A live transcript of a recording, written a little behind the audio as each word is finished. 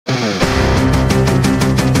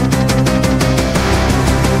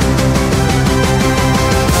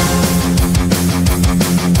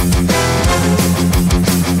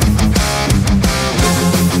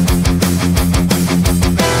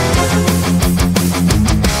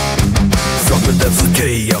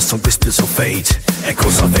Some whispers of fate,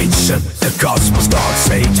 echoes of ancient. The cosmos dark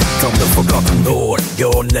sage from the forgotten Lord.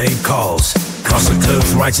 Your name calls.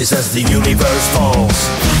 Cxaxukluth rises as the universe falls.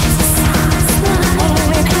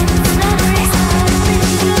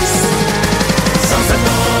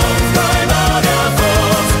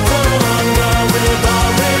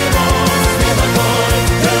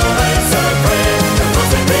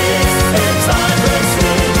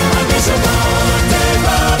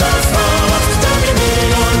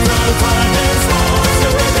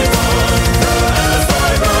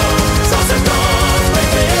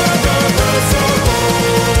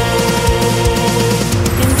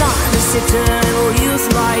 Eternal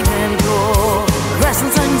youth, light and glow,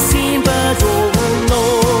 presence unseen but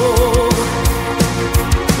overload.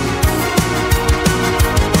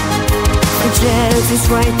 The jazz is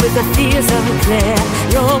right with the fears unclear.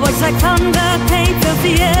 Your voice like thunder, take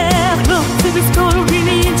the air. Look to the story,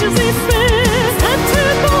 the angels is fair. And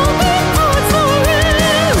turn all the hearts for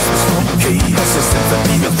real. Funky as a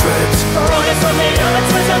symphony of threads. Rolling from the earth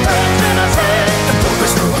with a breath and a thread. And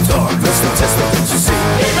progress through a darkness, the testament to see.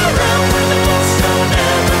 In a realm where the ghosts shall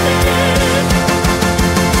never begin.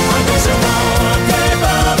 I wish a one day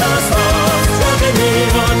by the stars. Walking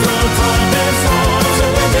even through time and storms.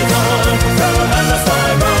 And when they come, through endless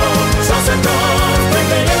fire road. Shots and guns, bring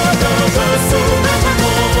the echoes as soon as I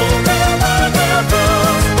go. They are back, they are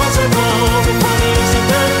close. Watch them roll before the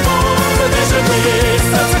ancient and more. The nation bleeds,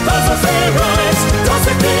 that's the cosmos they rise.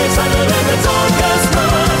 Toxic beats, I live in the darkest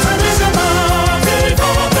night. Tradition of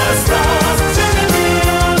before the stars.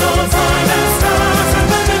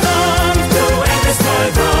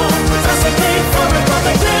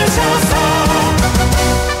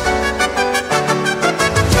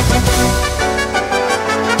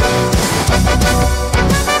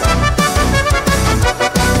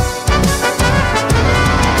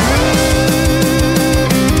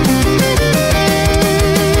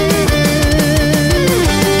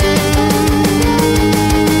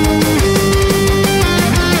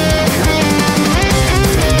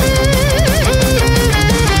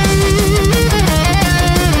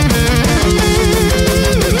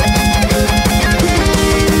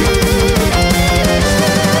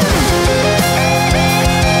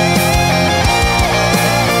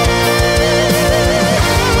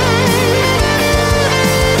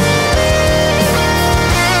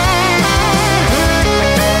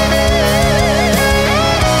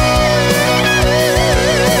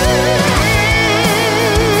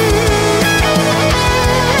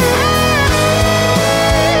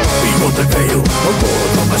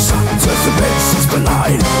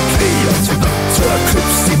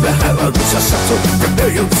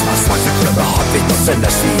 Rebellions must like the clever heartbeat of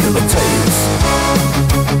celestial tale.